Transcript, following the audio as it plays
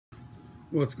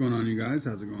What's going on, you guys?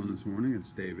 How's it going this morning?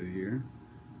 It's David here.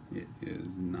 It is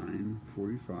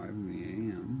 9:45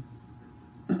 in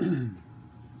the AM.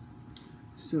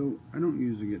 So I don't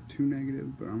usually get too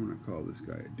negative, but I'm gonna call this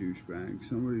guy a douchebag.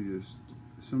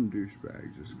 Some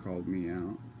douchebag just called me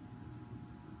out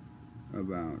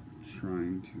about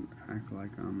trying to act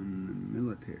like I'm in the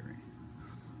military.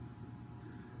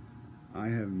 I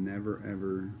have never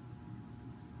ever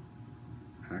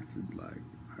acted like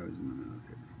I was in the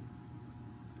military.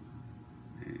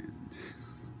 And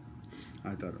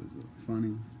I thought it was a little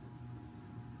funny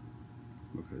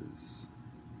because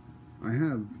I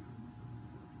have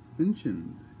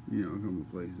mentioned, a couple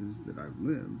of places that I've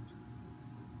lived.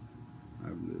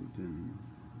 I've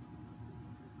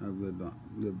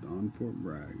lived on Fort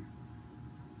Bragg.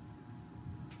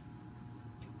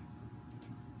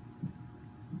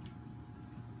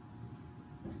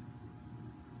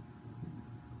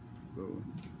 Both.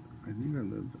 I think I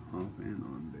lived off and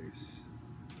on base.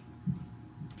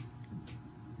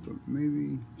 But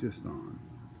maybe just on.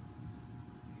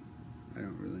 I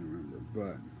don't really remember,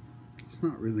 but it's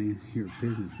not really your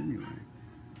business anyway.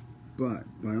 But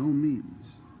by all means,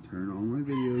 turn all my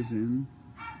videos in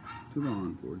to law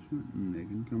enforcement and they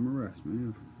can come arrest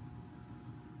me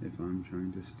if I'm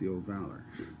trying to steal valor.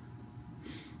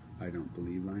 I don't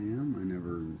believe I am. I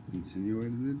never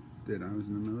insinuated that I was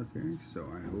in the military, so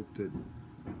I hope that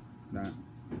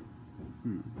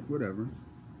whatever.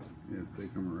 If they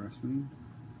come arrest me,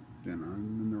 then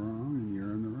I'm in the wrong and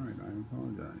you're in the right. I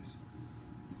apologize.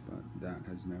 But that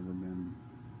has never been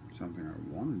something I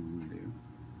wanted to do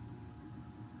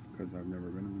because I've never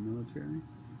been in the military.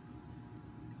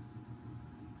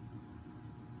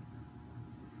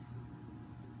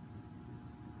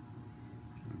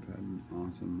 I've had an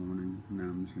awesome morning. Now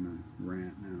I'm just going to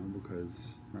rant now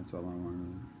because that's all I want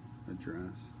to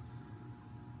address.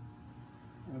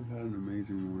 I've had an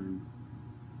amazing morning.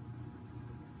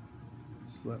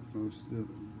 Slept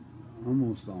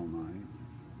almost all night.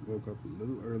 Woke up a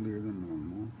little earlier than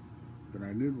normal, but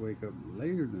I did wake up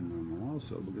later than normal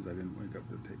also because I didn't wake up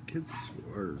to take kids to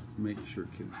school or make sure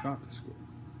kids got to school.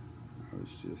 I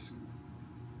was just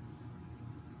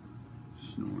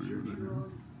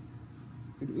snoring.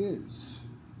 It is.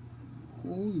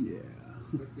 Oh yeah.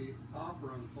 With the off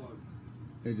or unplugged?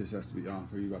 It just has to be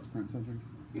off. Are you about to print something?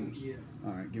 Yeah.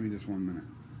 Alright, give me just 1 minute.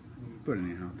 But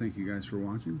anyhow, thank you guys for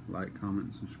watching. Like, comment,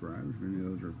 and subscribe if any of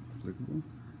those are applicable.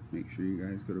 Make sure you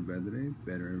guys go to bed today,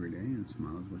 better every day, and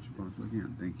smile as much as you possibly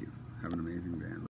can. Thank you. Have an amazing day.